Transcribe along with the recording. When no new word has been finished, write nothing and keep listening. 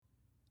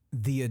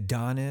The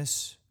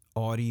Adonis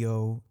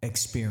Audio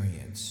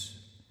Experience.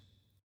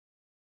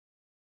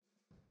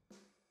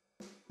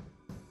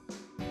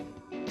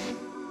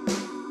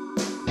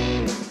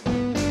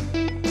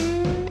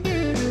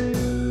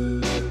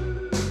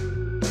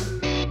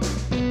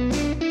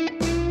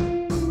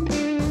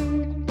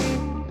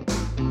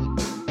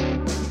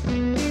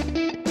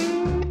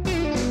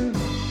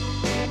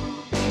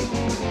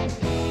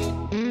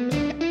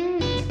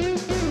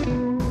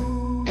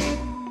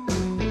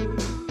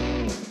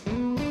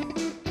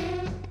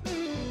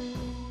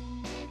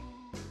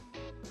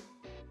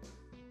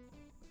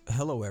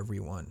 Hello,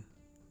 everyone.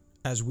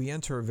 As we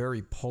enter a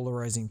very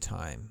polarizing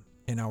time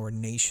in our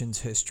nation's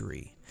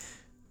history,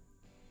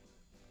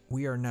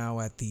 we are now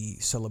at the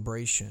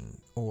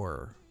celebration,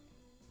 or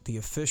the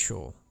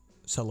official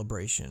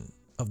celebration,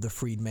 of the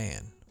freed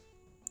man.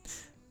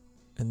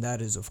 And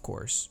that is, of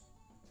course,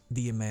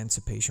 the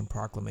Emancipation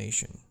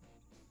Proclamation,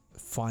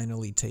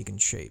 finally taken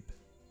shape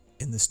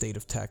in the state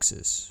of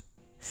Texas,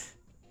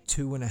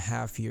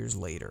 2.5 years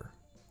later,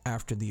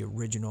 after the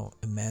original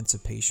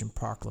Emancipation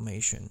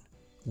Proclamation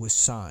was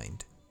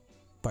signed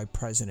by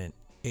President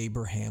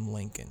Abraham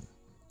Lincoln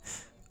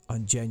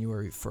on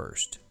January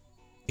 1st,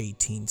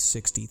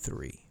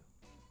 1863.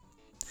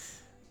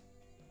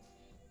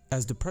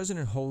 As the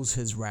president holds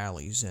his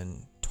rallies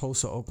in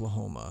Tulsa,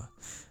 Oklahoma,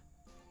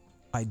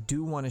 I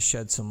do want to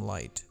shed some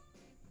light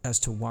as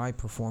to why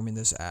performing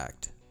this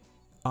act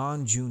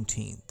on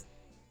Juneteenth,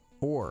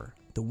 or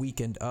the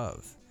weekend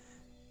of,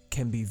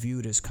 can be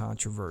viewed as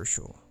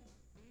controversial.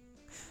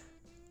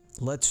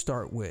 Let's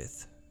start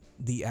with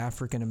the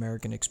African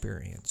American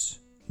experience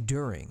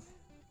during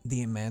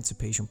the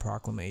Emancipation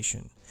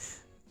Proclamation.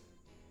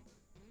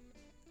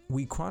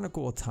 We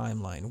chronicle a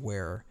timeline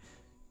where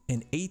in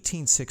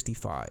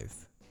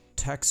 1865,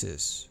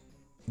 Texas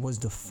was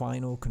the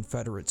final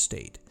Confederate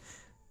state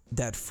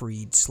that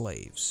freed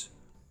slaves.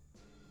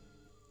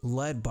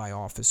 Led by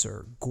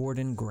Officer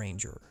Gordon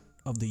Granger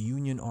of the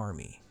Union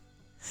Army,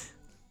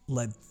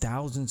 led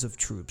thousands of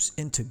troops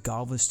into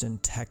Galveston,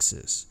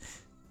 Texas,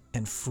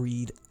 and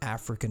freed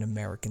African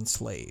American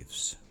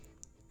slaves,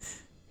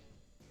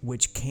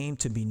 which came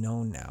to be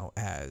known now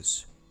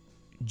as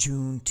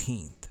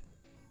Juneteenth,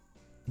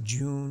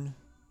 June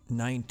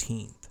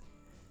 19th,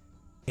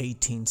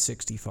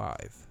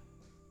 1865.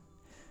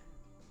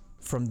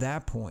 From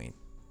that point,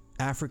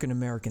 African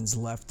Americans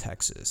left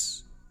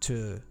Texas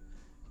to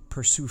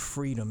pursue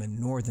freedom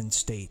in northern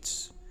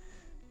states,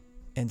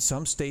 and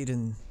some stayed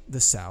in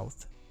the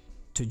South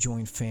to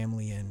join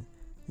family in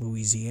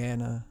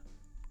Louisiana,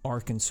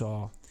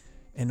 Arkansas,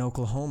 and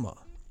Oklahoma.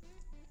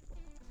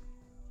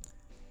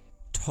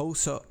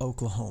 Tulsa,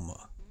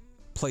 Oklahoma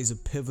plays a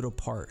pivotal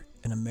part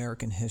in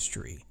American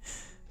history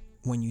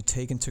when you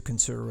take into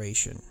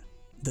consideration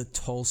the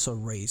Tulsa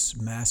Race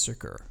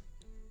Massacre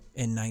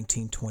in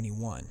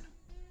 1921.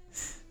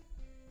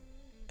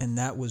 And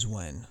that was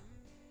when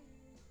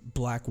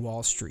Black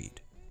Wall Street,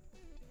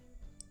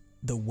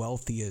 the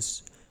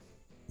wealthiest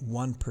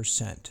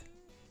 1%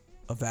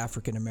 of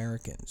African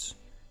Americans,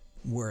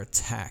 were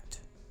attacked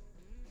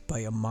by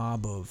a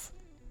mob of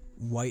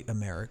white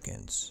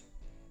Americans,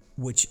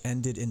 which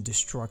ended in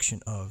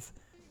destruction of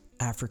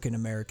African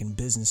American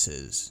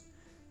businesses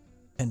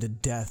and the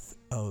death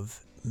of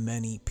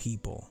many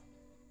people,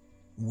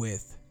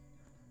 with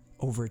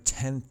over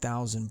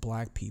 10,000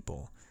 black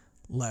people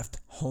left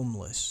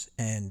homeless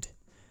and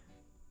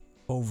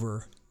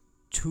over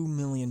 $2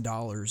 million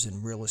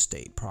in real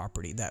estate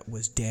property that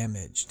was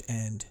damaged,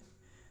 and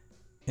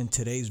in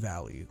today's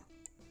value,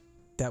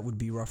 that would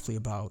be roughly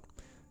about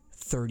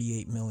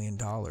 $38 million.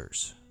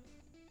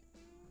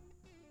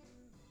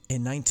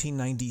 In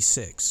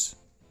 1996,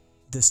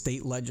 the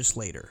state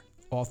legislature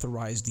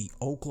authorized the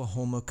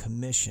Oklahoma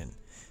Commission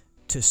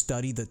to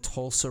study the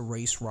Tulsa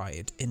race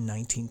riot in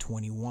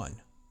 1921.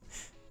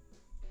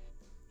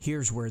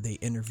 Here's where they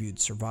interviewed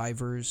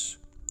survivors,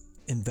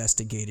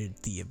 investigated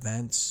the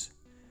events,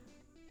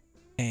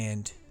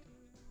 and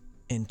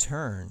in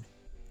turn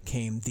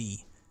came the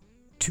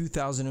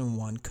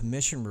 2001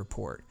 Commission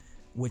report,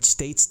 which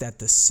states that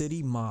the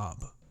city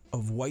mob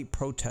of white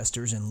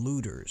protesters and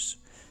looters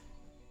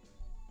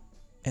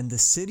and the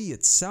city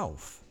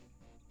itself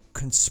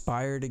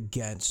conspired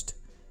against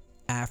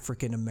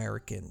African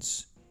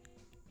Americans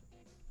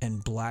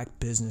and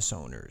black business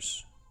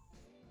owners.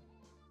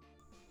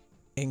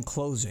 In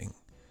closing,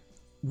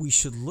 we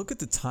should look at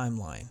the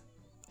timeline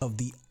of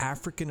the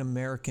African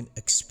American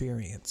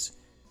experience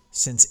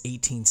since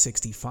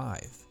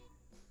 1865,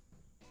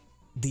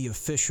 the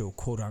official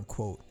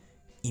quote-unquote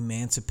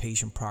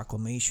Emancipation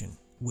Proclamation,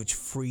 which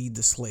freed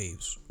the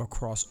slaves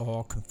across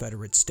all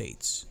Confederate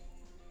states.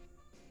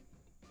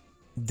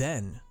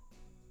 Then,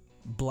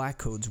 black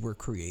codes were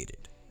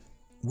created,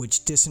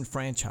 which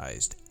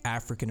disenfranchised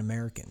African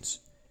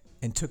Americans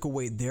and took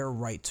away their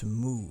right to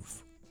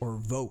move or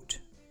vote.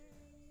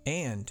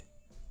 And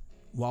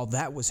while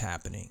that was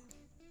happening,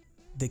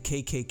 the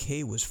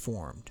KKK was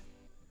formed,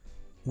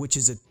 which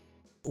is an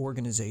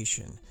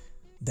organization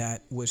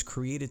that was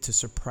created to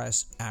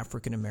suppress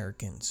African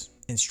Americans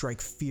and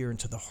strike fear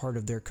into the heart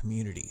of their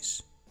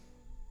communities.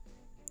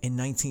 In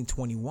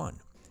 1921,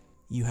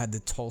 you had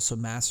the Tulsa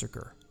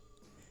Massacre.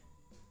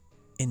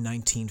 In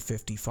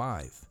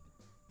 1955,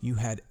 you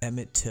had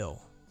Emmett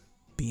Till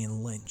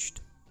being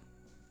lynched.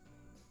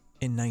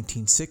 In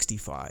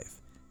 1965,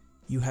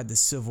 you had the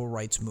Civil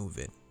Rights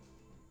Movement.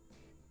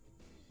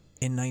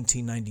 In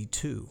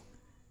 1992,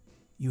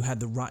 you had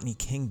the Rodney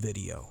King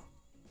video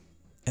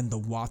and the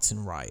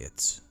Watson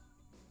riots.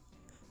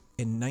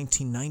 In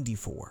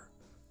 1994,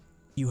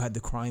 you had the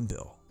crime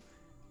bill,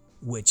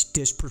 which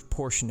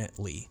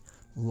disproportionately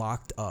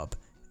locked up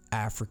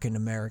African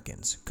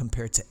Americans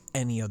compared to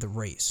any other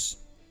race.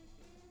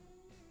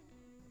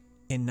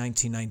 In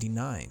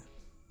 1999,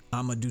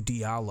 Amadou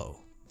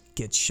Diallo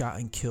gets shot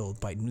and killed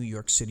by New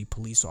York City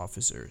police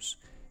officers,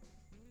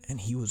 and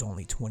he was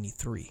only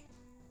 23.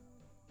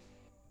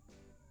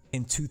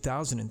 In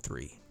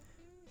 2003,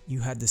 you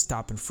had the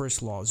stop and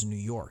frisk laws in New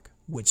York,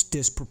 which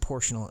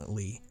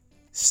disproportionately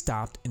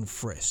stopped and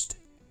frisked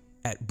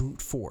at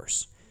brute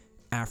force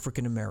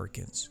African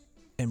Americans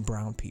and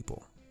brown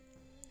people.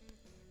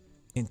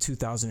 In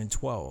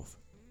 2012,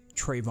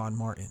 Trayvon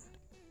Martin.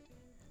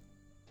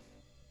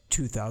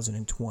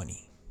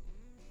 2020,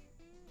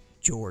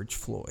 George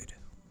Floyd.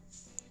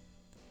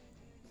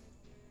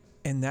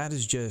 And that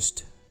is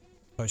just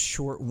a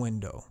short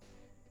window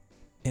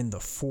in the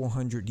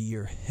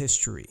 400-year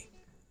history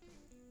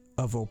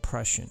of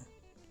oppression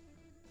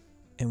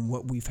and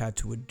what we've had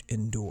to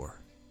endure.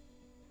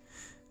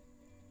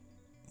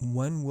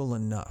 When will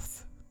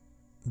enough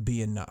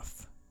be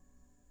enough?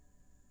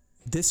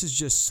 This is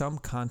just some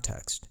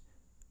context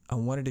I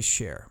wanted to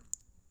share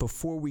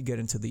before we get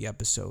into the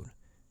episode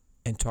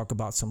and talk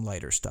about some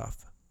lighter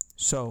stuff.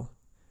 So,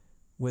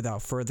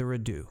 without further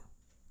ado,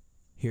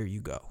 here you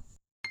go.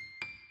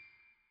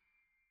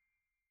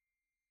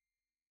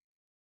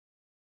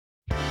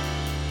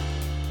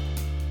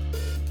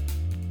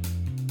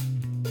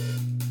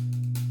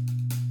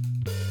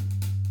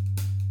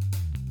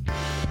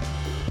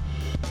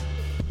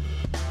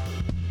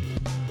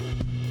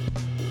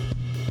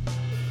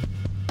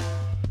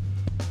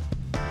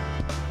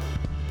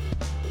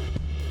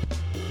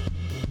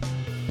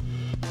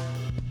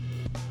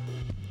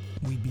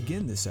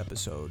 This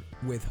episode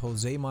with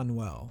Jose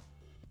Manuel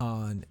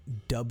on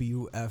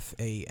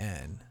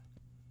WFAN.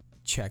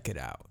 Check it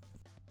out.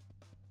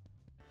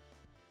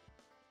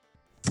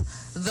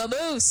 The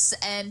Moose,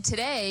 and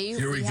today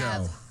we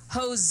have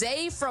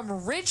Jose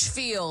from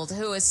Ridgefield,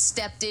 who has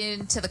stepped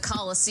into the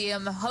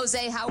Coliseum.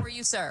 Jose, how are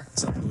you, sir?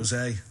 What's up,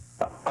 Jose?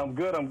 I'm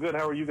good.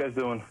 How are you guys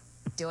doing?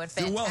 Doing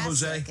fantastic. Doing well,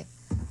 Jose.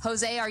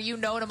 Jose, are you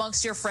known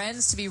amongst your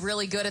friends to be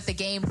really good at the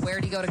game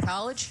Where Do You Go to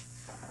College?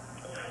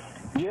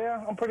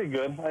 Yeah, I'm pretty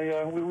good.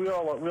 We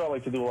all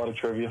like to do a lot of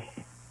trivia.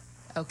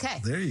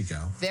 Okay. There you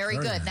go. Very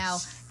good. Nice. Now,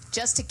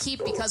 just to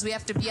keep, because we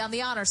have to be on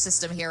the honor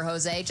system here,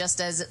 Jose, just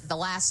as the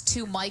last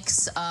two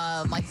Mikes,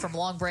 Mike from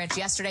Long Branch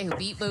yesterday, who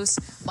beat Moose,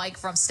 Mike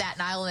from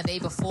Staten Island the day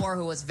before,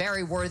 who was a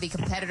very worthy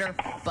competitor,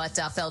 but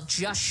fell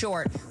just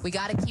short. We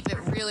got to keep it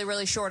really,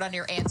 really short on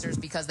your answers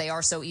because they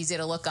are so easy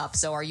to look up.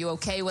 So are you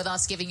okay with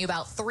us giving you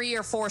about 3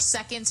 or 4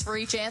 seconds for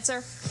each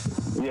answer?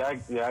 Yeah,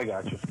 I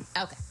got you.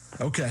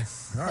 Okay.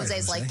 All right,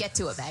 Jose's Jose. like, get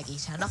to it, Maggie.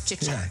 Enough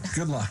chit-chat. Yeah,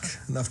 good luck.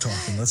 Enough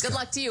talking. Let's Good go.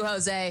 luck to you,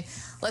 Jose.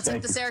 Let's hit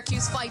Thank the you.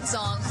 Syracuse fight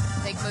song.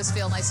 Make Moose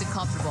feel nice and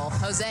comfortable.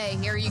 Jose,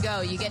 here you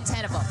go. You get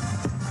 10 of them.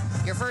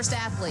 Your first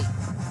athlete,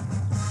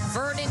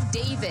 Vernon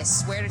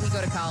Davis. Where did he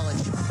go to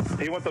college?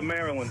 He went to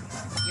Maryland.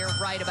 You're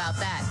right about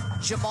that.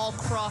 Jamal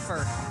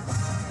Crawford.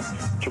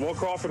 Jamal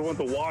Crawford went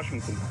to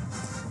Washington.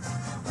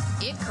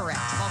 Incorrect.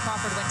 Jamal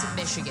Crawford went to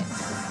Michigan.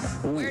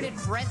 Where did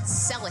Brent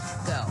Selleck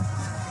go?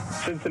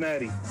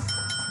 Cincinnati.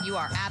 You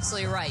are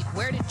absolutely right.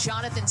 Where did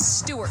Jonathan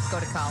Stewart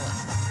go to college?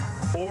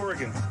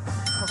 Oregon.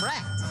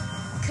 Correct.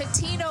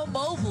 Catino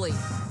Mobley.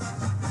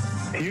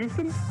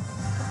 Houston.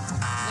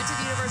 Went to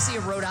the University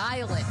of Rhode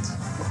Island.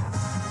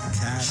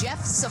 Jeff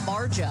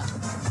Samardzija.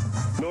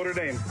 Notre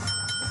Dame.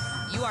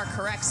 You are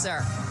correct,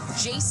 sir.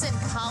 Jason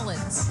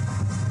Collins.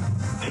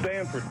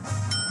 Stanford.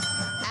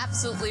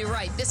 Absolutely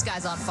right. This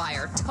guy's on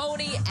fire.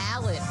 Tony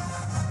Allen.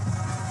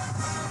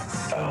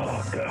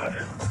 Oh,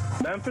 God.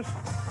 Memphis.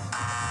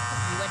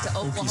 You went to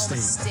Oklahoma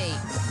State.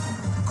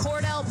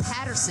 Cordell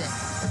Patterson.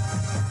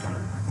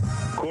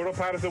 Cordell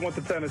Patterson went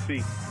to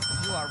Tennessee.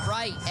 You are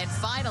right. And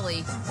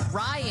finally,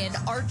 Ryan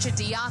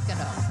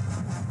Arcidiacono.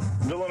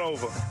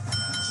 Villanova.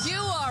 You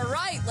are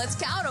right. Let's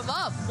count them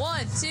up. 1,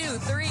 2,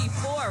 3,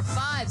 4,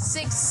 5,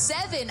 6,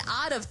 7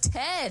 out of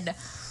 10.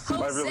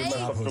 I really messed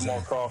up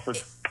Jamal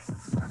Crawford.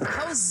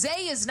 Jose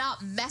is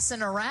not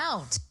messing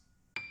around.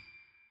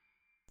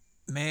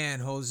 Man,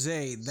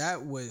 Jose,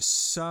 that was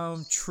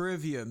some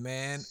trivia,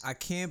 man. I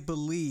can't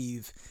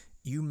believe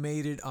you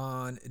made it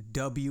on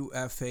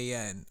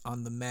WFAN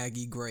on the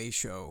Maggie Gray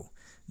Show.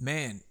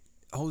 Man,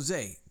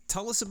 Jose,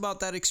 tell us about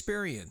that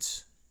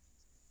experience.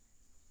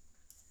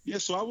 Yeah,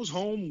 so I was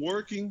home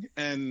working,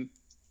 and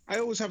I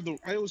always have the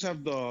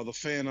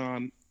fan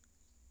on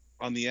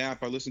the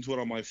app. I listen to it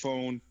on my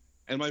phone,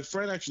 and my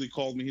friend actually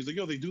called me. He's like,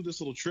 "Yo, they do this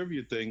little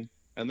trivia thing,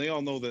 and they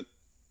all know that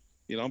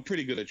I'm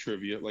pretty good at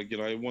trivia. Like,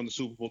 I won the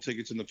Super Bowl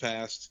tickets in the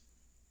past.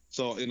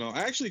 So,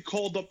 I actually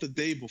called up the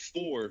day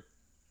before,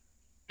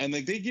 and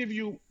like they give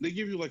you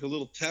like a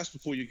little test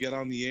before you get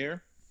on the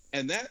air.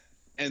 And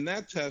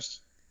that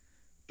test,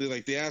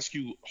 they ask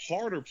you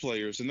harder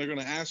players, and they're going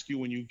to ask you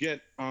when you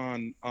get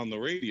on the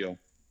radio.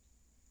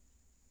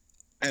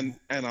 And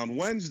on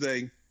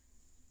Wednesday,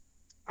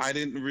 I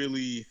didn't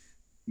really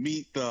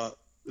meet the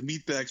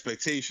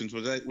expectations,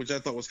 which I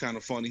thought was kind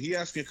of funny. He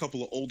asked me a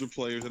couple of older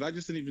players that I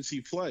just didn't even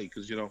see play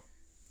because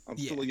I'm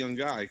still a young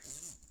guy.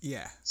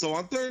 Yeah. So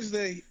on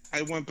Thursday,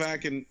 I went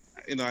back and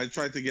I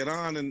tried to get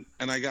on and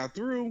I got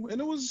through, and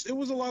it was a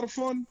lot of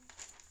fun.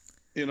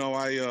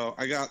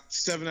 I got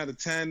 7 out of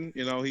 10.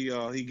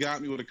 He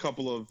got me with a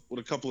couple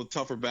of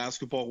tougher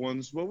basketball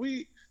ones, but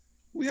we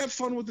had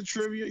fun with the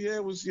trivia. Yeah,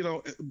 it was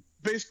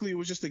basically it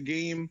was just a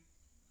game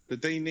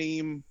that they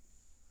name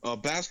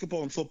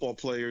basketball and football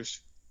players.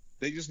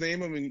 They just name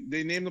them, and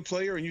they name the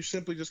player, and you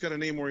simply just got to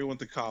name where he went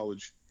to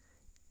college.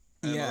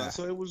 And, yeah.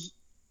 So it was,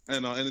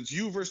 and it's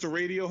you versus the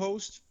radio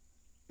host.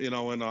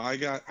 And I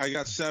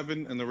got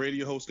 7, and the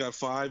radio host got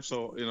 5.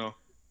 So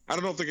I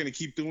don't know if they're going to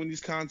keep doing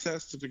these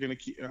contests, if they're going to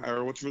keep,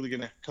 or what's really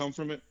going to come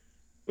from it.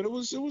 But it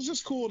was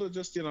just cool to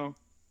just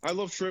I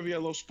love trivia, I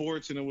love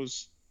sports, and it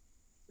was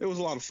a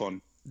lot of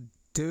fun.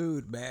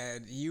 Dude,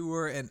 man, you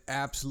were an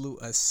absolute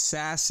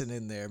assassin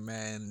in there,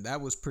 man.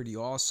 That was pretty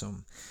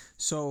awesome.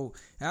 So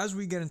as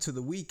we get into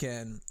the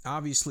weekend,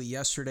 obviously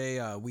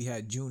yesterday we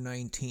had June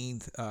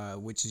 19th,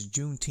 which is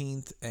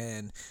Juneteenth.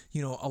 And,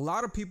 a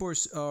lot of people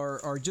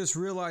are just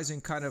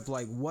realizing kind of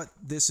like what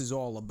this is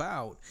all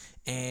about.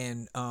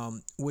 And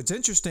what's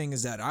interesting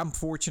is that I'm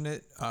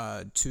fortunate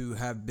to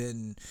have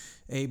been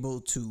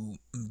able to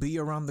be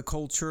around the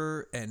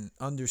culture and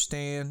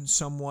understand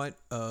somewhat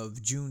of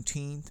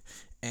Juneteenth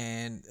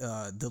and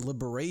the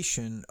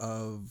liberation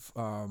of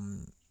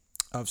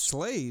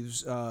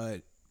slaves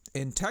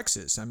in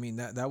Texas. I mean,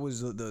 that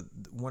was the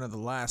one of the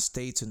last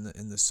states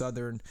in the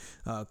Southern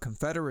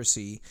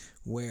Confederacy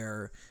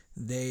where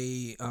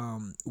they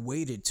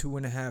waited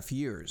 2.5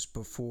 years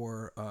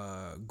before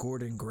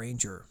Gordon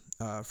Granger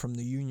from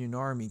the Union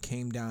Army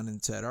came down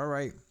and said, "All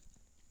right,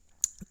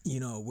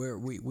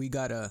 we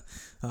gotta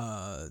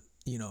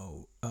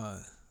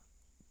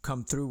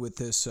come through with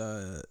this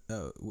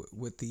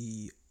with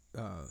the."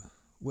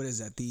 What is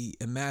that? The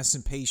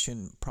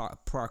Emancipation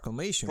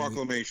Proclamation.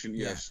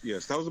 Yes.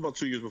 That was about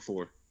 2 years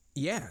before.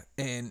 Yeah,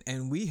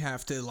 and we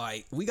have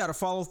to we got to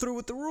follow through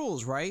with the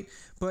rules, right?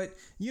 But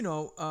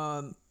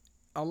a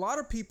lot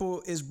of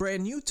people is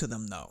brand new to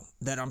them though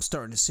that I'm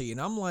starting to see, and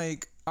I'm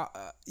like,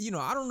 I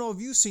don't know if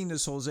you've seen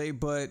this, Jose,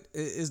 but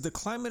is the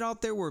climate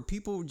out there where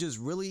people just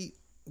really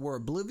were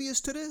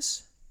oblivious to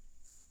this?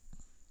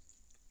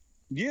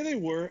 Yeah, they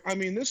were. I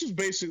mean, this is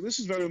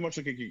very much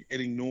like an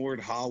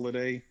ignored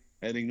holiday.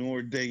 An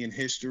ignored day in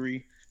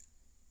history.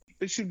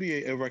 It should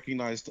be a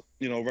recognized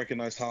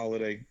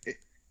holiday.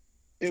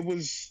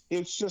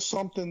 It's just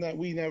something that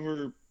we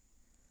never,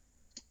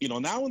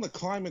 now in the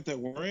climate that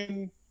we're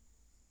in,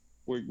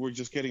 we're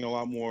just getting a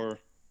lot more,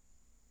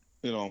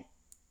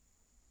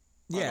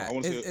 yeah, I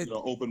want to say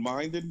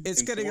open-minded.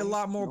 It's getting a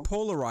lot more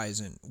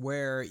polarizing,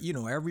 where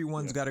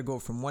everyone's got to go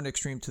from one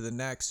extreme to the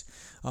next.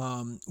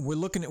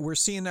 We're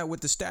seeing that with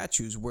the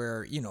statues,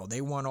 where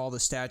they want all the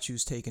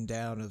statues taken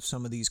down of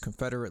some of these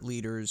Confederate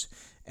leaders,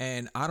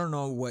 and I don't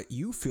know what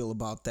you feel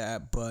about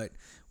that, but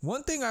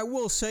one thing I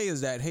will say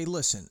is that, hey,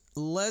 listen,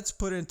 let's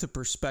put it into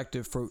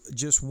perspective for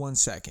just 1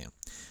 second.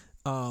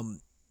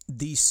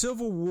 The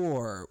Civil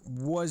War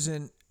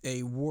wasn't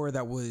a war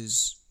that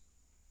was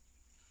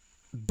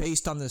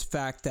based on this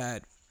fact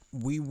that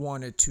we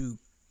wanted to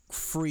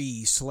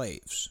free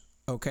slaves,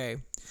 okay?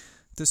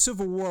 The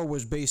Civil War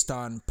was based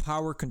on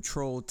power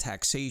control,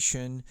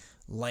 taxation,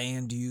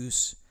 land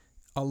use,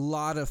 a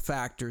lot of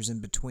factors in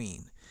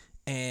between.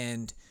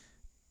 And,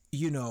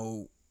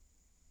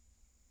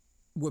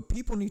 what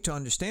people need to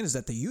understand is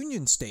that the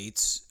Union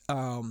states,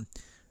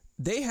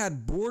 they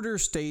had border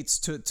states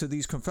to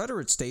these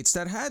Confederate states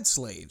that had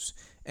slaves.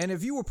 And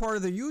if you were part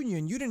of the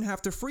Union, you didn't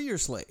have to free your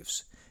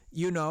slaves.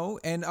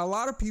 And a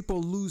lot of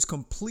people lose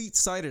complete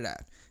sight of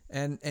that.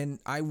 And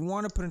I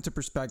want to put into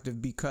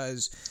perspective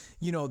because,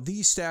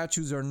 these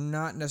statues are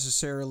not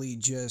necessarily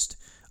just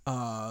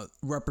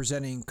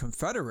representing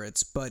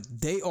Confederates, but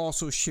they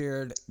also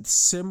shared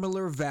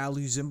similar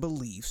values and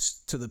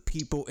beliefs to the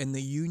people in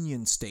the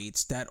Union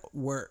states that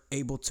were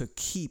able to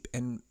keep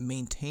and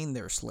maintain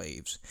their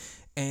slaves.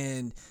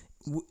 And,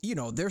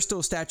 there's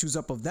still statues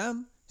up of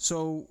them.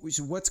 So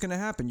what's going to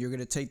happen? You're going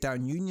to take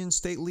down Union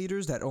state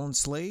leaders that owned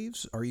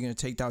slaves? Are you going to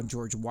take down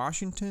George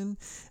Washington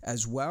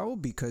as well?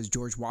 Because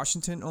George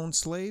Washington owned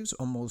slaves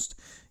almost,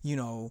 you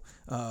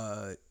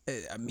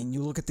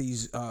look at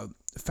these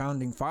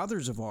founding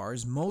fathers of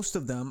ours, most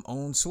of them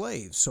owned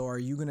slaves. So are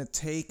you going to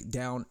take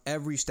down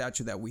every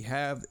statue that we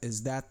have?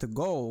 Is that the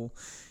goal?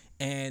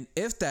 And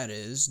if that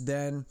is,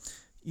 then,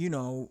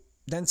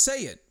 then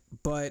say it.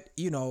 But,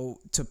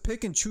 to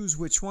pick and choose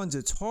which ones,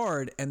 it's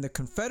hard. And the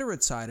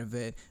Confederate side of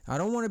it, I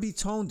don't want to be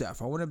tone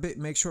deaf. I want to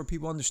make sure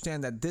people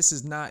understand that this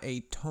is not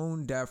a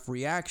tone deaf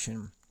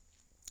reaction.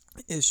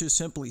 It's just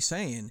simply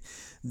saying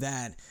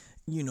that,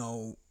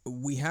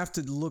 we have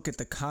to look at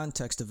the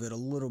context of it a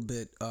little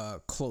bit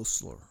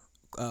closer,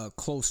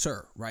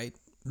 right?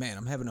 Man,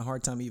 I'm having a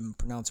hard time even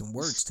pronouncing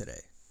words today.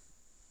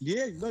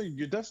 Yeah, no,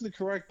 you're definitely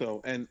correct,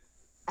 though. And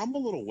I'm a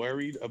little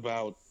worried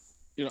about,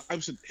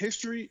 I've said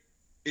history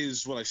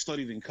is what I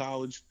studied in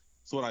college.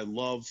 It's what I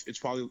love.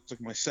 It's like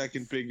my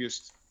second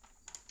biggest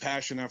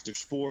passion after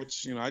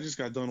sports. I just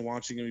got done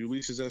watching a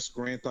Ulysses S.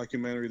 Grant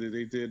documentary that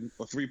they did,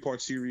 a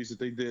 3-part series that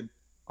they did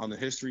on the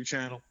History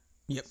Channel.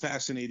 Yep.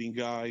 Fascinating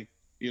guy,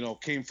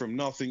 came from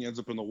nothing, ends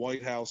up in the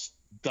White House,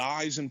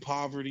 dies in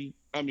poverty.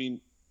 I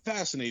mean,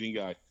 fascinating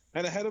guy.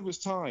 And ahead of his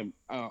time,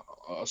 a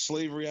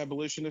slavery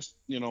abolitionist,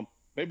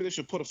 maybe they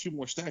should put a few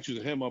more statues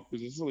of him up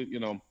because it's really,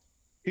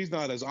 he's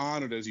not as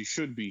honored as he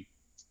should be.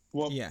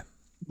 Well, yeah.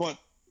 But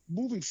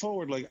moving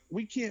forward,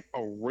 we can't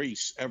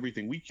erase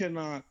everything. We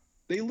cannot.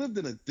 They lived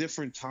in a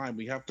different time.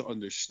 We have to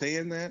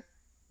understand that.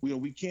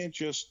 We can't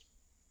just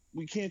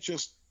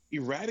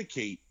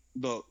eradicate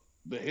the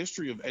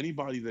history of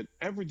anybody that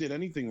ever did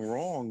anything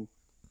wrong.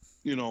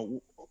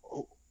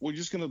 We're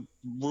just gonna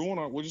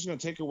we're just gonna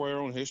take away our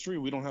own history.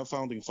 We don't have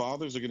founding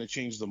fathers. They're gonna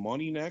change the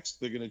money next.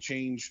 They're gonna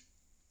change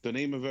the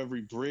name of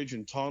every bridge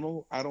and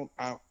tunnel.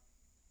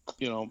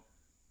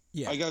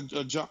 Yeah.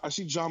 I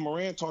see John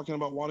Morant talking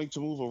about wanting to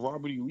move a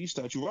Robert E. Lee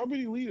statue. Robert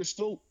E. Lee is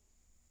still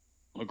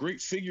a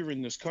great figure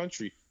in this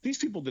country. These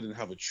people didn't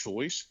have a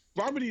choice.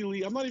 Robert E.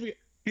 Lee,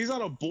 he's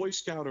not a Boy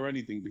Scout or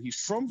anything, but he's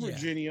from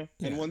Virginia.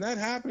 Yeah. And when that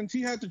happened,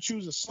 he had to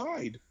choose a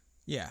side.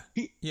 Yeah.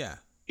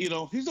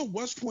 He's a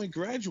West Point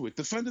graduate,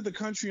 defended the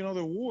country in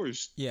other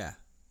wars. Yeah.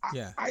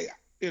 Yeah.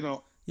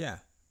 Yeah.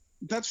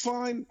 That's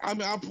fine.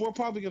 We're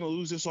probably going to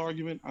lose this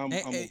argument. I'm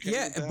okay with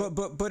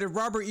that. But if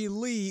Robert E.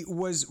 Lee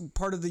was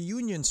part of the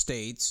Union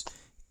states,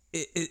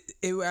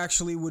 it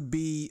actually would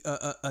be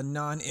a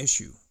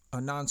non-issue,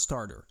 a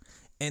non-starter.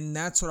 And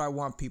that's what I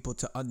want people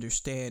to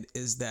understand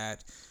is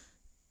that,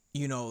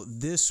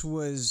 this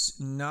was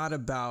not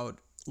about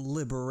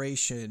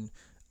liberation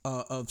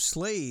of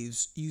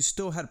slaves. You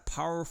still had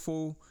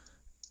powerful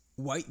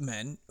white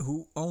men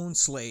who owned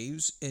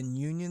slaves in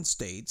Union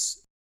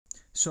states.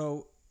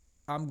 So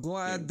I'm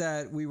glad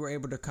that we were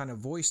able to kind of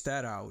voice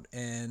that out.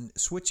 And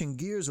switching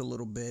gears a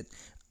little bit,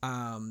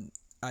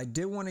 I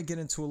did want to get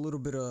into a little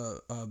bit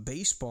of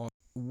baseball.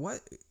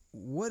 What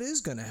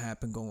is going to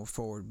happen going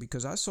forward?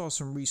 Because I saw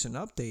some recent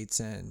updates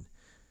and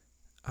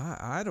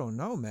I don't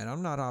know, man.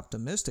 I'm not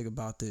optimistic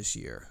about this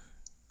year.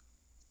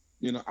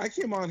 I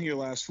came on here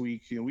last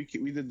week. We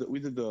did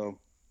the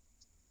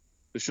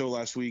show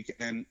last week,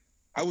 and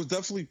I was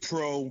definitely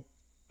pro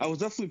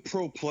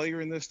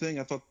player in this thing.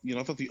 I thought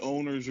the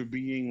owners were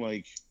being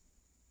like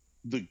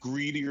the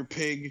greedier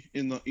pig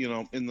in the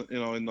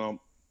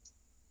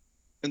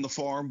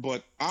farm.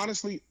 But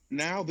honestly,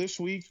 now this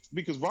week,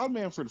 because Rob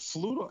Manfred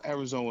flew to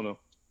Arizona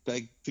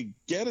to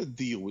get a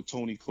deal with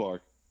Tony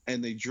Clark,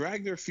 and they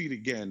dragged their feet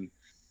again,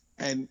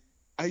 and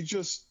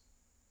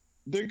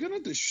they're gonna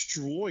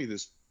destroy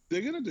this.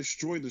 They're gonna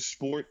destroy the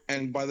sport,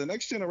 and by the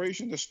next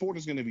generation, the sport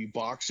is gonna be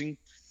boxing,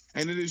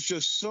 and it is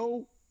just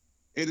so.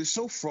 It is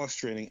so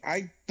frustrating.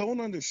 I don't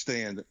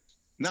understand.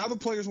 Now the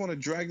players want to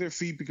drag their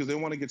feet because they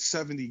want to get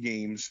 70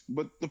 games,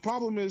 but the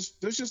problem is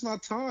there's just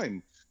not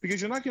time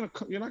because you're not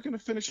gonna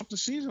finish up the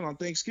season on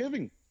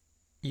Thanksgiving.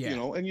 Yeah.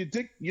 And you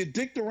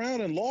dicked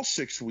around and lost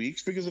 6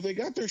 weeks because if they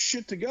got their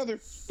shit together,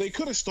 they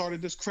could have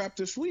started this crap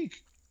this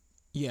week.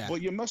 Yeah.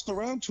 But you messed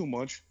around too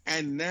much,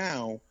 and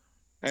now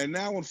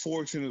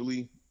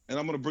unfortunately, and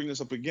I'm going to bring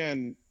this up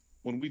again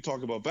when we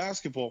talk about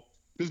basketball.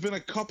 There's been a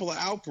couple of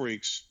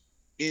outbreaks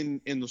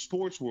in the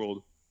sports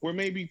world where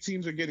maybe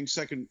teams are getting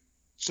second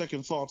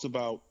thoughts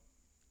about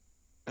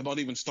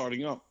even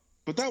starting up.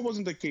 But that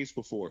wasn't the case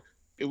before.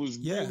 It was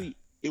really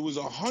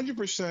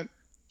 100%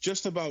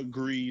 just about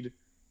greed,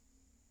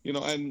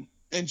 and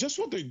just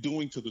what they're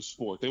doing to the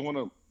sport. They want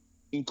to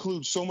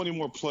include so many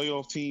more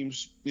playoff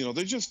teams. They're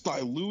just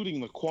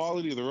diluting the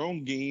quality of their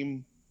own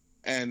game,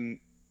 and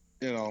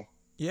they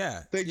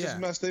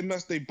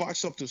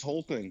botched up this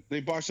whole thing.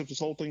 They botched up this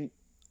whole thing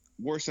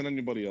worse than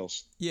anybody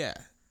else. Yeah.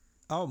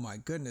 Oh my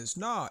goodness.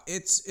 No,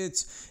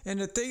 it's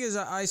and the thing is,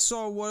 I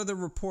saw one of the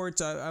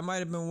reports, I might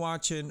have been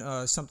watching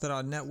something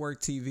on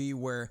network TV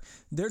where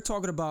they're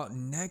talking about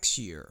next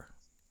year,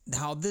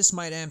 how this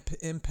might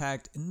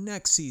impact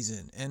next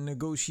season and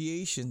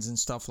negotiations and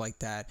stuff like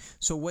that.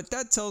 So what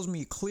that tells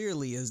me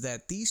clearly is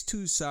that these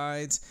two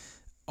sides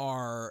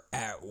are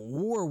at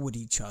war with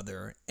each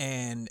other,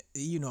 and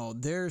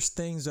there's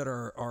things that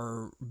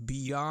are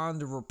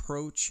beyond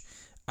reproach.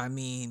 I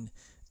mean,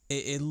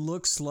 it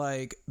looks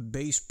like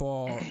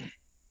baseball.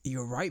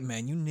 You're right,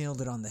 man. You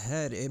nailed it on the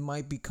head. It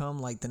might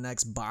become like the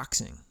next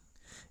boxing.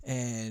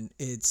 and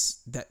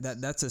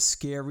that's a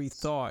scary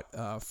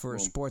thought for a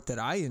sport that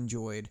I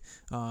enjoyed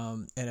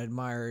and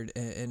admired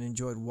and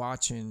enjoyed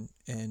watching,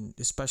 and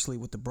especially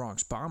with the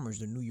Bronx Bombers,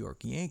 the New York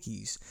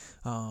Yankees.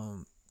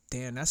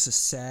 Dan, that's a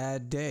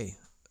sad day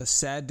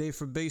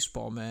for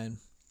baseball, man.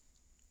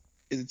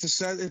 It's a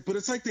sad, but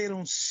it's like they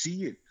don't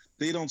see it.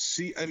 They don't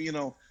see. I mean,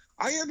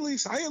 I at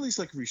least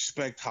like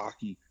respect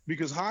hockey,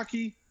 because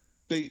hockey,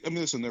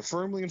 listen, they're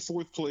firmly in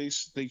fourth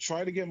place. They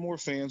try to get more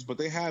fans, but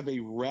they have a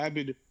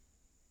rabid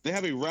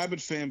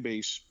fan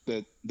base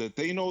that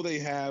they know they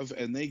have,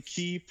 and they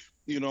keep,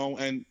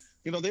 and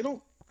they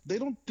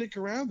don't dick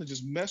around and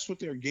just mess with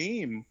their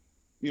game,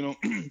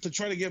 to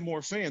try to get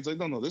more fans. Like,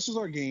 no, this is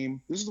our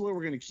game. This is the way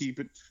we're going to keep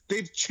it.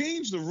 They've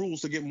changed the rules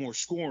to get more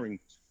scoring,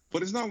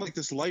 but it's not like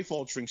this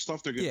life-altering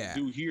stuff they're going to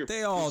do here.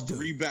 They all do.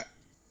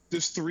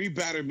 This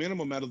 3-batter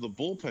minimum out of the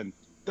bullpen.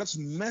 That's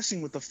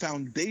messing with the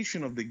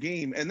foundation of the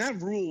game. And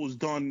that rule was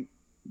done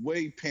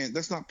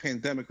that's not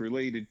pandemic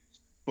related,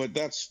 but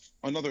that's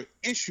another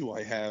issue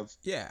I have.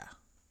 Yeah.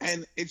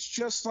 And it's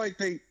just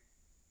like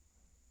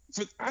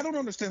I don't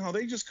understand how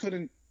they just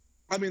couldn't.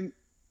 I mean,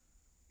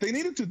 they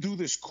needed to do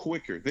this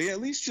quicker. They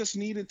at least just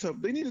needed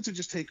to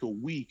just take a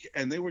week,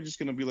 and they were just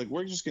going to be like,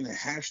 we're just going to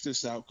hash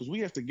this out because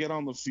we have to get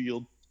on the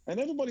field, and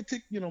everybody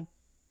take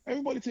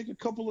a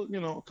couple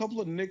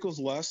of nickels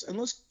less, and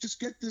let's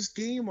just get this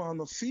game on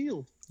the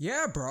field.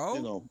 Yeah,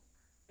 bro.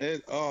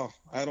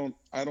 I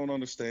don't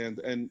understand.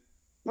 And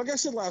like I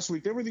said last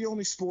week, they were the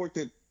only sport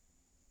that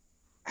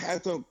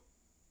had to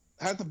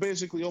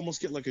basically almost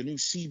get like a new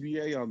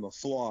CBA on the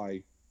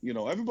fly.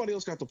 Everybody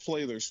else got to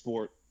play their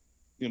sport.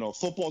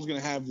 Football's going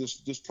to have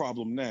this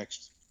problem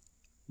next,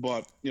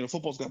 but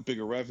football's got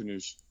bigger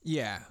revenues.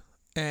 Yeah,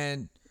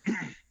 and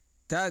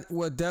that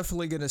we're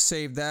definitely going to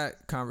save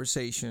that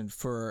conversation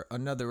for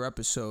another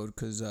episode,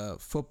 because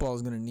football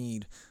is going to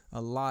need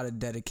a lot of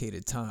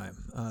dedicated time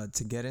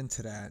to get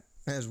into that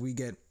as we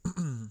get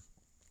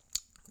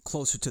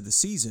closer to the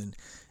season.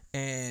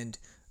 And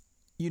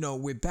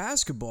with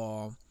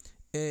basketball,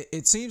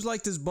 it seems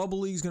like this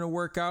bubble league is going to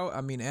work out.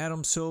 I mean,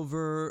 Adam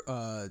Silver,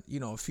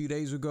 a few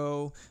days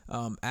ago,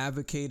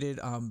 advocated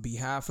on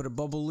behalf of the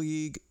bubble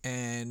league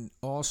and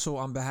also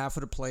on behalf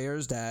of the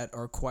players that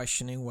are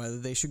questioning whether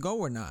they should go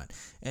or not.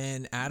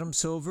 And Adam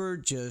Silver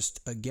just,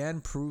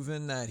 again,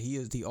 proven that he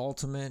is the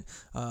ultimate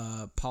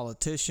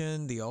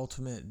politician, the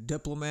ultimate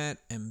diplomat,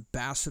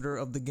 ambassador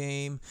of the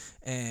game,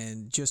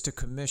 and just a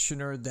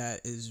commissioner that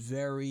is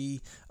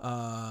very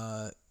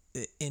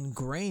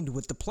ingrained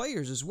with the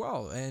players as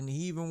well. And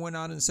he even went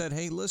out and said,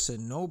 hey,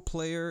 listen, no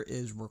player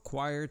is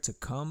required to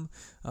come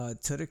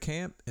to the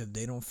camp if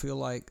they don't feel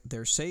like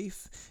they're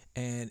safe,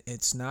 and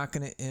it's not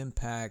going to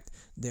impact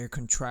their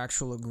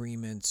contractual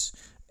agreements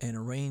and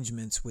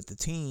arrangements with the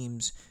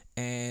teams.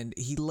 And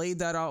he laid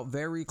that out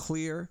very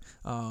clear,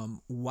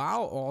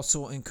 while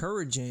also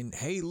encouraging,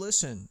 hey,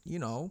 listen,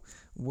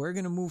 we're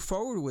going to move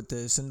forward with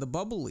this in the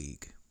bubble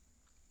league.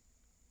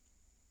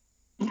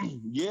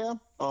 Yeah.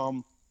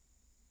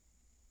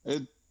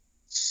 It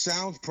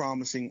sounds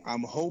promising.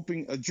 I'm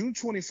hoping June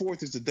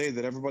 24th is the day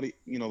that everybody,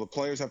 the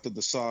players have to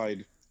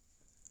decide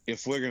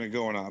if we're going to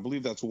go or not. I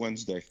believe that's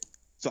Wednesday.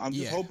 So I'm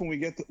just hoping we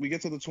get to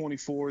the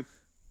 24th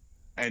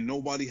and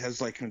nobody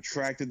has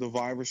contracted the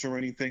virus or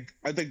anything.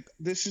 I think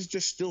this is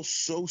just still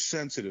so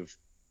sensitive.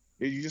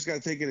 You just got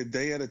to take it a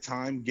day at a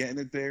time, getting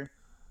it there,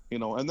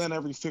 and then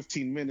every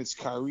 15 minutes,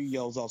 Kyrie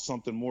yells out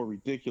something more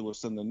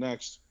ridiculous than the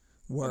next.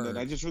 Word. And then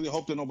I just really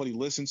hope that nobody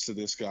listens to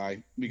this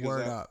guy,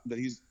 because that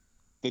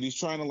he's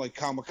trying to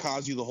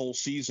kamikaze the whole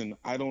season.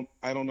 I don't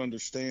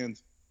understand.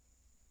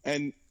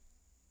 And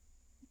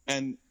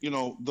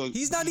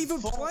he's not even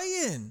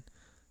playing.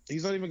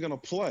 He's not even going to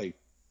play.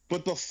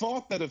 But the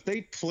thought that if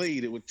they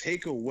played, it would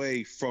take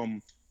away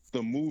from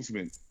the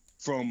movement,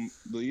 from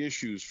the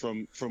issues,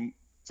 from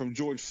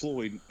George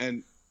Floyd.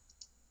 And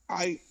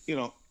I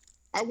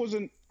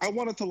wanted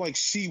to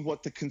see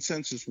what the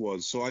consensus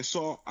was.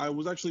 So I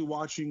was actually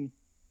watching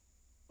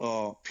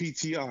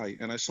PTI,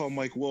 and I saw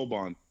Mike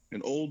Wilbon,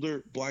 an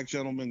older black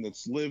gentleman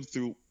that's lived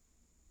through,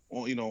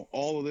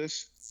 all of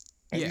this.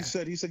 And he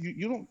said,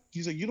 you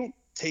don't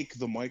take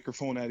the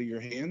microphone out of your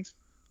hand.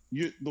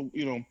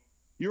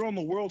 You're on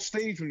the world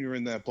stage when you're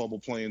in that bubble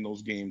playing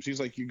those games.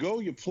 He's like, you go,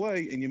 you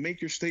play, and you make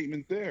your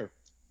statement there.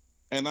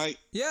 And and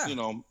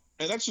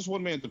that's just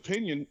one man's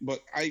opinion,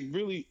 but I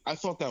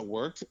thought that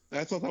worked.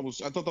 I thought that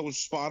was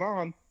spot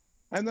on.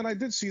 And then I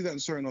did see that in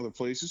certain other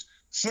places.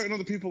 Certain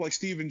other people like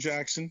Steven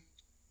Jackson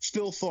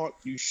still thought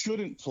you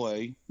shouldn't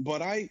play,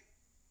 but I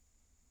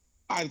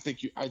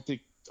think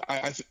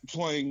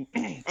playing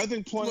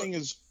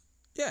is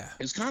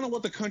kind of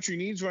what the country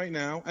needs right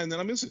now. And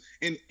then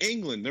in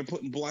England, they're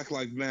putting Black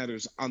Lives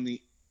Matters on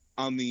the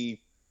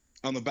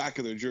back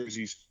of their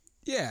jerseys.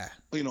 Yeah.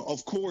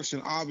 Of course,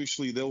 and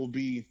obviously there will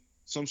be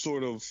some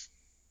sort of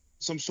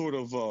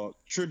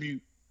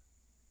tribute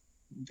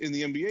in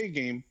the NBA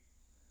game.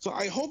 So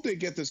I hope they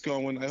get this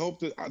going. I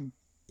hope that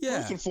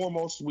first and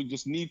foremost, we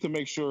just need to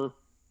make sure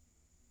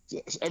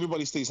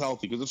everybody stays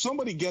healthy, because if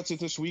somebody gets it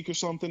this week or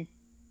something,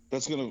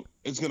 it's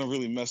gonna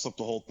really mess up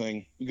the whole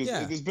thing, because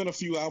there's been a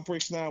few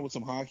outbreaks now with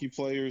some hockey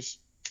players.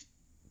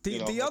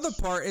 The other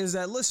part is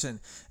that, listen,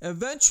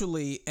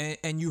 eventually,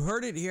 and you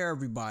heard it here,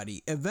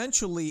 everybody,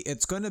 eventually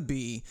it's going to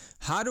be,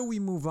 how do we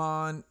move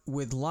on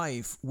with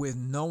life with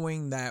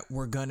knowing that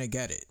we're going to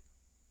get it?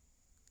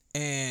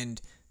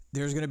 And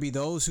there's going to be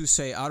those who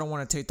say, I don't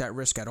want to take that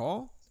risk at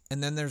all.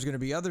 And then there's going to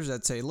be others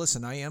that say,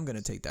 listen, I am going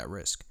to take that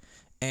risk.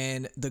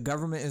 And the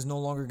government is no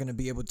longer going to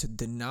be able to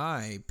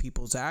deny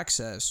people's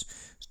access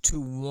to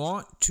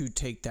want to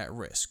take that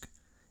risk.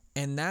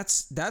 And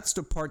that's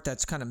the part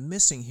that's kind of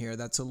missing here.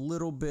 That's a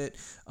little bit,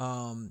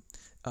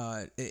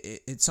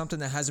 it's something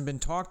that hasn't been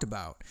talked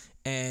about.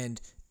 And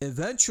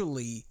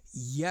eventually,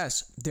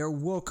 yes, there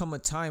will come a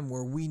time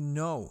where we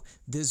know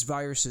this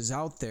virus is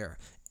out there,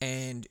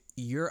 and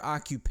your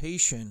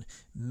occupation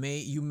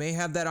you may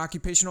have that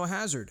occupational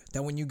hazard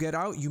that when you get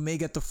out, you may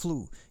get the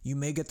flu, you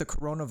may get the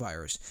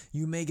coronavirus,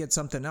 you may get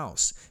something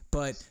else,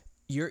 but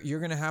you're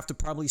going to have to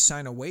probably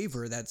sign a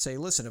waiver that say,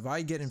 listen, if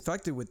I get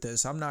infected with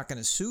this, I'm not going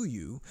to sue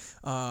you.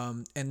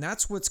 And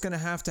that's what's going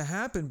to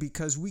happen,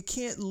 because we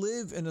can't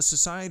live in a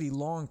society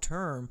long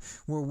term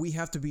where we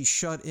have to be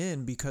shut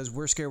in because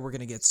we're scared we're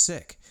going to get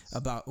sick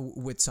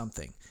with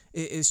something.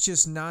 It's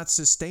just not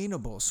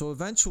sustainable. So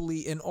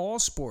eventually, in all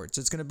sports,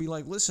 it's going to be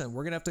like, listen,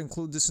 we're going to have to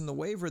include this in the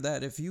waiver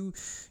that if you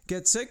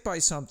get sick by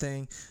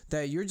something,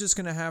 that you're just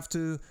going to have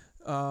to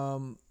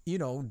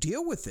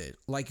deal with it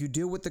like you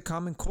deal with the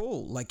common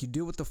cold, like you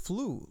deal with the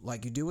flu,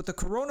 like you deal with the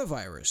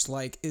coronavirus.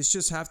 Like, it's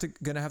just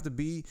gonna have to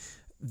be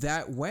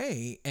that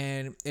way.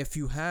 And if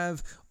you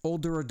have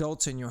older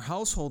adults in your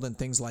household and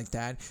things like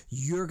that,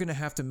 you're gonna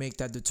have to make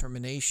that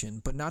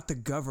determination, but not the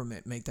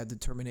government make that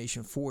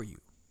determination for you.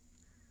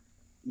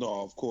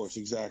 No, of course,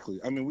 exactly.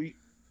 I mean,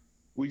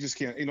 we just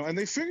can't, and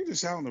they figured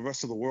this out in the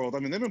rest of the world. I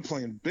mean, they've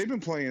been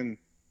playing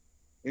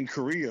in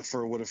Korea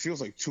for what it feels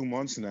like 2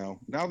 months now.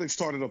 Now they've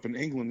started up in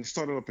England. They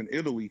started up in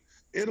Italy.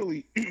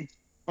 Italy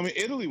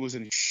was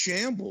in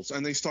shambles,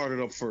 and they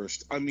started up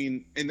first. I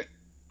mean,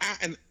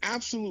 an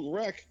absolute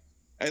wreck,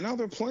 and now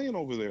they're playing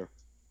over there.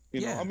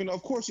 You know, I mean,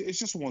 of course, it's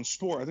just one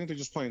sport. I think they're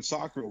just playing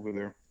soccer over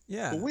there.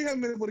 Yeah. But we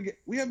haven't been able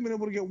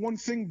to get one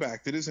thing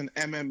back that isn't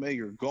MMA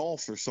or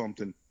golf or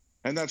something.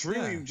 And that's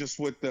really just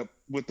with the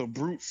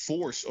brute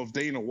force of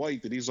Dana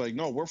White, that he's like,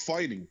 no, we're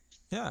fighting.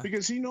 Yeah.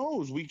 Because he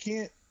knows we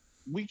can't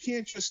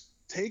just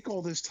take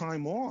all this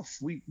time off.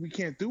 We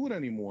can't do it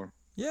anymore.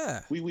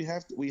 Yeah. We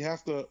have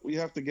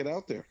to get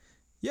out there.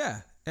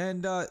 Yeah.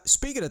 And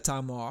speaking of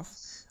time off,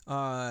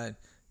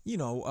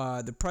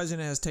 the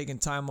president has taken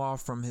time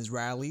off from his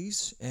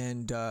rallies,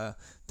 and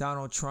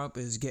Donald Trump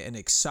is getting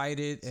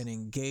excited and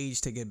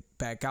engaged to get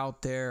back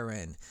out there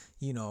and,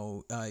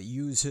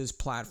 use his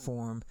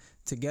platform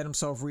to get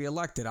himself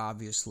reelected,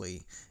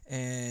 obviously.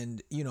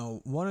 And,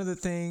 one of the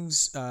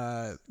things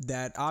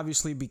that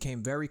obviously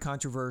became very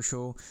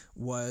controversial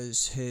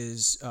was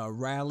his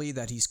rally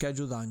that he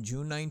scheduled on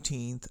June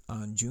 19th,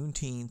 on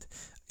Juneteenth,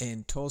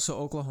 in Tulsa,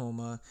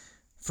 Oklahoma.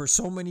 For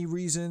so many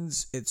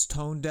reasons, it's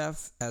tone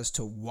deaf as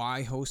to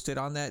why host it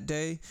on that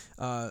day,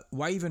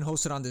 why even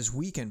host it on this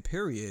weekend,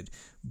 period.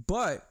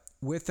 But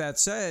with that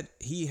said,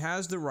 he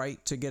has the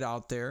right to get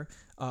out there.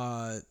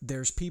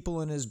 There's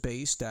people in his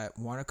base that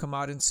want to come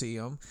out and see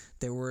him.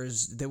 There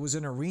was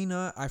an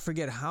arena. I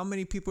forget how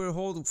many people it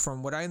holds.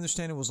 From what I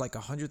understand, it was like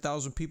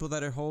 100,000 people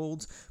that it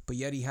holds. But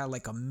yet he had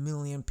like 1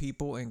 million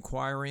people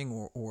inquiring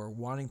or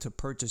wanting to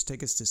purchase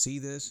tickets to see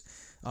this.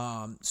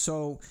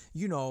 So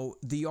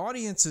the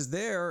audience is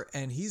there,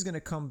 and he's gonna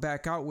come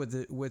back out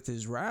with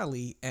his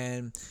rally.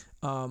 And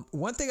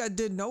one thing I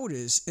did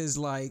notice is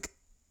like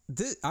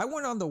this. I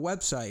went on the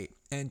website,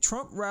 and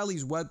Trump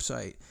Rally's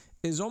website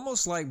is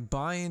almost like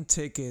buying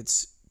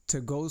tickets to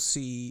go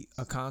see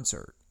a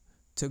concert,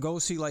 to go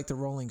see like the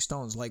Rolling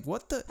Stones. Like,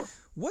 what the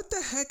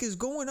heck is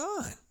going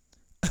on?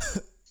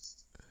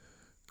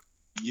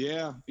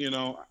 Yeah,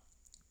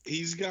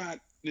 he's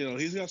got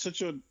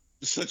such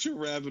a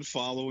rabid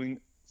following.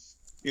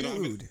 Dude. I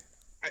mean,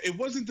 it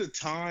wasn't the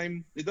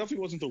time. It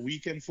definitely wasn't the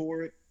weekend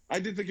for it. I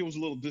did think it was a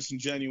little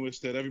disingenuous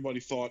that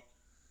everybody thought,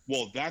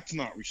 well, that's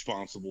not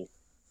responsible,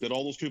 that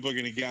all those people are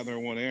going to gather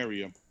in one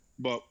area.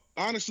 But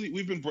honestly,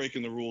 we've been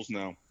breaking the rules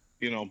now.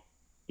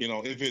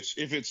 If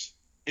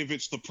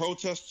it's the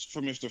protests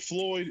for Mr.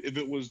 Floyd, if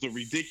it was the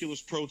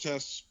ridiculous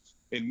protests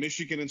in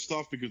Michigan and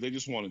stuff because they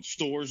just wanted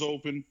stores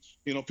open,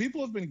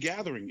 people have been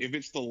gathering. If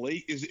it's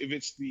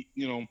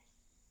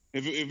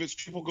if it's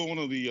people going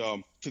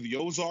to the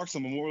Ozarks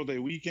on Memorial Day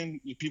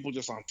weekend, people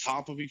just on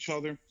top of each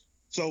other.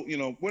 So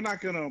we're not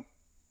gonna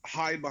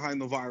hide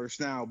behind the virus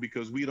now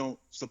because we don't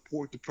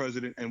support the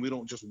president and we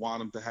don't just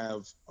want him to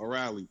have a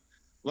rally.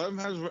 Let him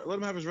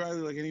have his rally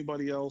like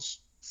anybody else.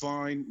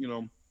 Fine.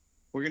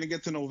 We're going to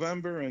get to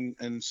November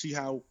and see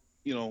how,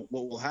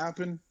 what will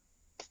happen.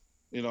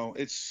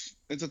 It's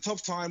a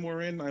tough time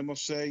we're in, I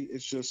must say.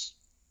 It's just,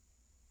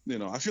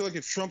 I feel like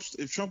if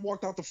Trump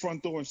walked out the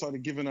front door and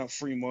started giving out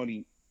free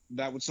money,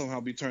 that would somehow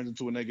be turned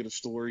into a negative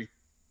story.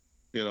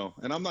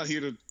 And I'm not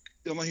here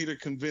to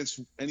convince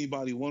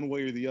anybody one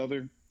way or the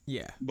other.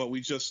 Yeah. But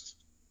we just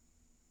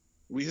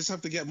we just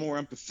have to get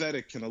more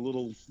empathetic and a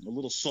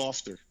little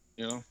softer,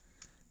 you know.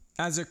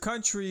 As a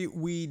country,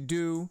 we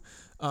do.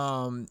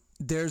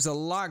 There's a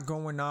lot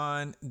going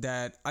on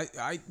that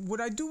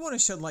what I do want to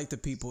shed light to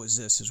people is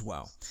this as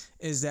well,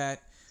 is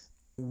that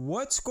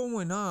what's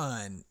going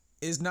on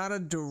is not a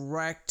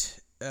direct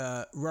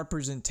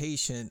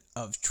representation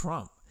of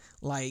Trump.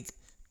 Like,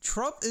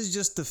 Trump is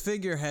just the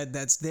figurehead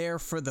that's there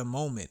for the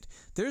moment.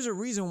 There's a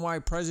reason why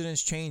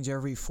presidents change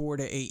every 4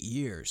 to 8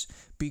 years,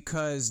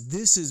 because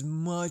this is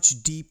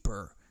much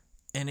deeper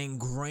and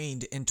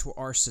ingrained into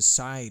our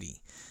society.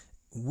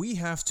 We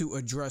have to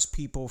address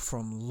people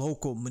from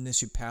local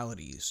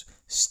municipalities,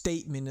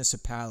 state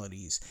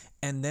municipalities,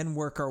 and then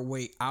work our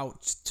way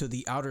out to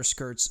the outer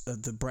skirts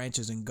of the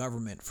branches in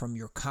government, from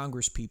your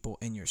congresspeople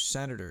and your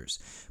senators.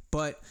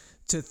 But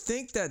to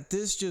think that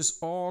this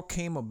just all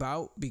came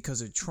about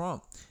because of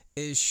Trump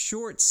is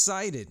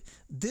short-sighted.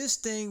 This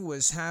thing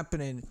was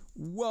happening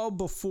well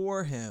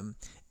before him,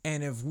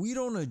 and if we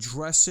don't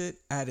address it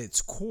at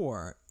its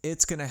core,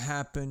 it's going to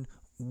happen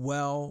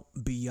well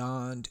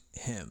beyond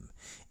him.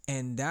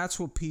 And that's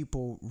what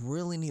people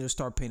really need to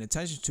start paying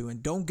attention to.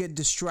 And don't get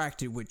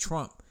distracted with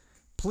Trump.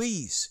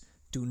 Please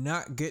do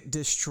not get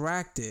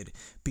distracted,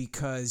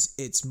 because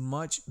it's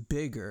much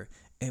bigger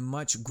and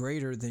much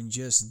greater than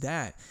just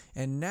that.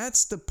 And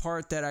that's the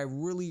part that I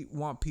really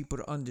want people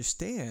to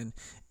understand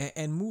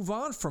and move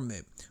on from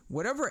it.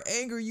 Whatever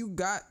anger you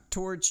got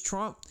towards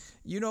Trump,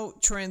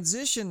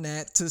 transition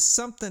that to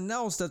something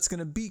else that's going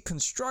to be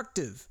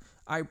constructive.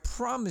 I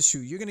promise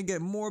you're going to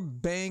get more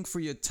bang for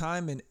your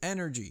time and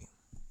energy.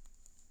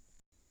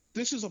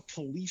 This is a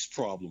police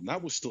problem.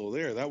 That was still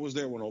there. That was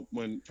there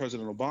when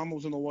President Obama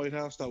was in the White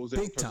House. That was there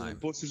when President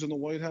Bush was in the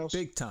White House.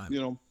 Big time.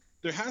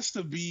 There has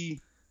to be,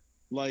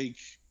 like,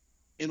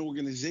 an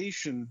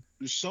organization,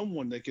 there's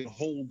someone that can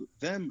hold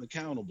them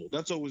accountable.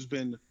 That's always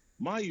been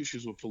my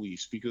issues with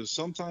police, because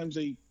a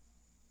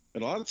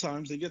lot of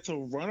times they get to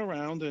run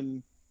around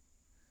and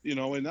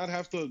not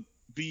have to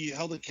be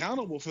held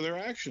accountable for their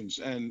actions.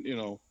 And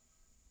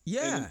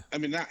yeah,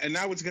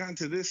 now it's gotten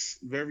to this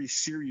very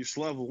serious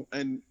level,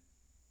 and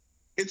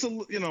it's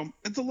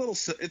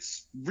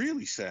it's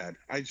really sad.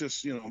 I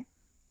just, and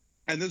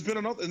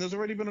there's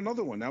already been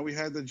another one. Now we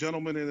had the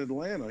gentleman in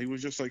Atlanta. He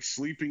was just like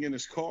sleeping in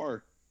his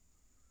car.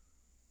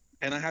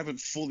 And I haven't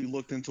fully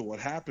looked into what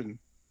happened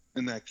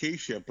in that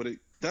case yet, but it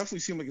definitely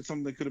seemed like it's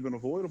something that could have been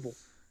avoidable.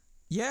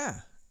 Yeah,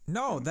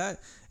 no,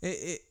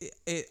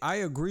 I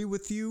agree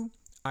with you.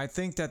 I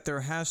think that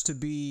there has to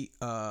be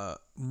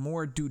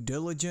more due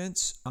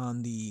diligence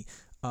on the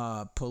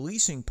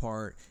policing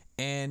part.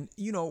 And,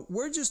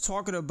 we're just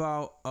talking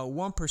about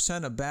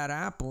 1% of bad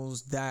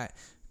apples that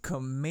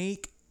can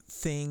make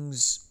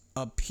things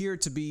appear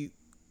to be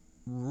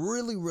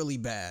really, really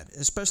bad,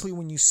 especially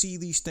when you see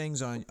these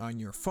things on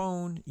your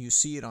phone, you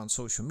see it on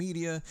social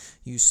media,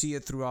 you see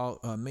it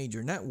throughout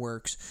major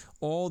networks,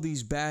 all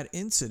these bad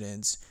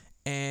incidents.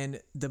 And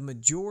the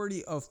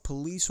majority of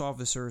police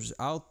officers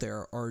out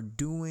there are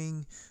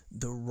doing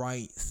the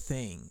right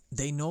thing.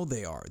 They know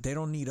they are. They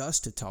don't need us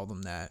to tell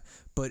them that.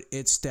 But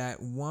it's that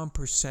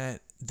 1%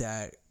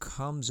 that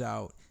comes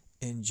out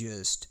and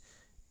just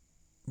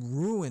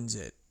ruins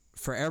it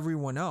for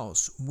everyone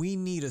else. We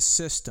need a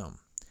system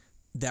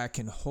that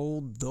can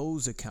hold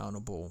those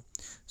accountable,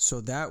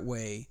 so that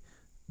way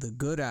the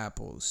good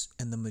apples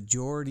and the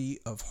majority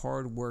of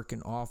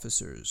hard-working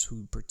officers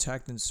who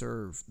protect and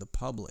serve the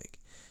public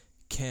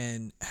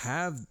can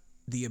have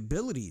the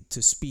ability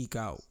to speak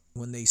out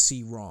when they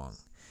see wrong.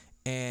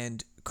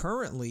 And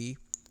currently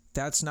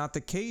that's not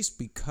the case,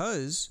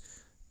 because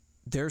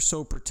they're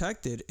so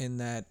protected in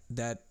that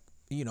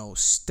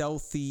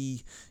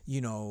stealthy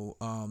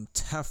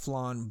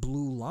Teflon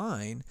blue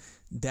line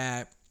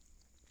that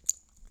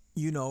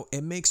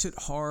it makes it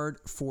hard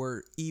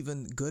for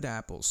even good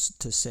apples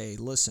to say,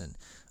 listen,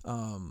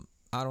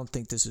 I don't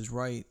think this is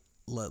right.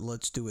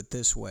 Let's do it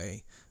this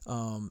way.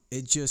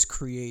 It just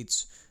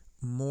creates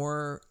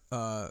more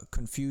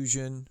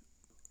confusion.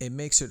 It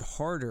makes it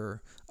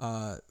harder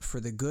for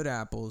the good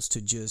apples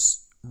to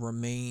just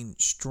remain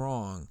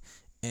strong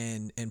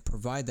and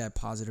provide that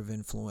positive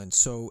influence.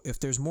 So if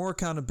there's more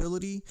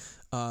accountability,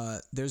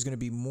 there's going to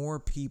be more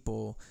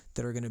people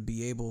that are going to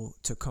be able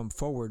to come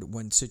forward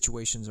when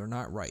situations are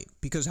not right.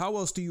 Because how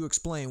else do you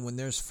explain when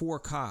there's 4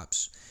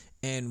 cops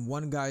and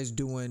one guy's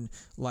doing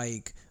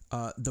like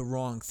the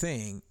wrong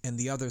thing and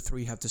the other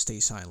 3 have to stay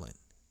silent?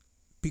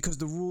 Because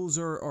the rules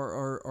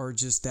are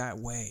just that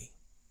way,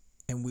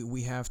 and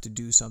we have to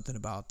do something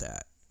about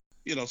that.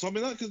 So I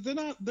mean, because they're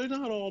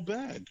not all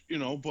bad,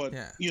 but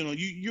yeah.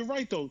 You're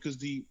right though, because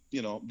the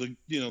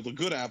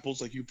good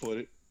apples, like you put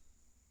it,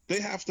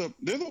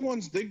 they're the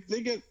ones they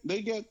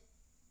get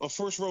a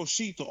first row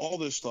seat to all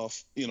this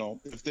stuff.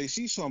 If they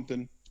see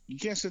something, you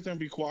can't sit there and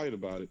be quiet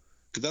about it,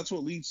 because that's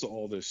what leads to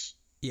all this.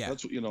 Yeah,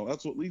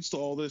 that's what leads to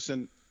all this.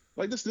 And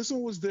like this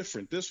one was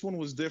different. This one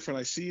was different.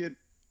 I see it.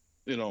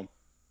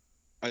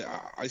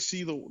 I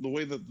see the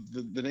way that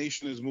the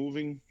nation is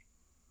moving.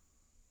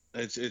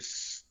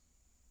 It's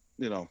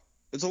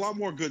a lot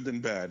more good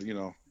than bad.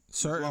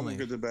 Certainly. A lot more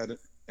good than bad.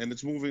 and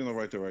it's moving in the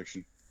right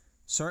direction.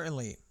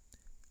 Certainly.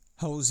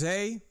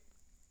 Jose,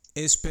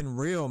 it's been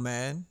real,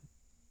 man.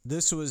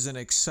 This was an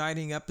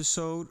exciting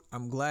episode.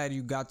 I'm glad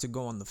you got to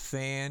go on the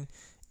fan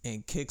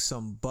and kick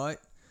some butt.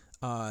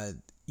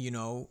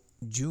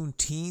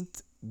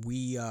 Juneteenth,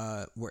 we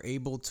were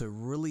able to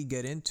really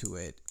get into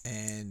it,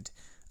 and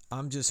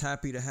I'm just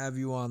happy to have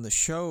you on the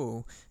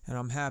show, and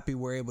I'm happy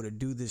we're able to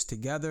do this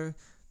together.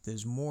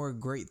 There's more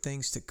great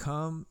things to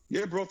come.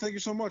 Yeah, bro, thank you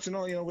so much. We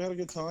had a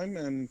good time,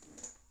 and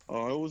I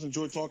always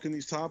enjoy talking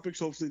these topics.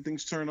 Hopefully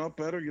things turn out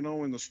better,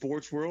 in the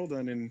sports world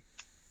and in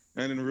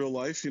real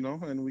life,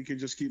 and we could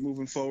just keep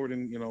moving forward,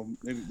 and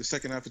maybe the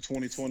second half of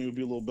 2020 would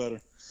be a little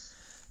better.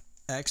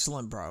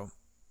 Excellent, bro.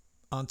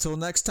 Until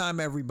next time,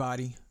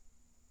 everybody.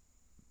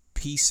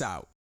 Peace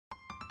out.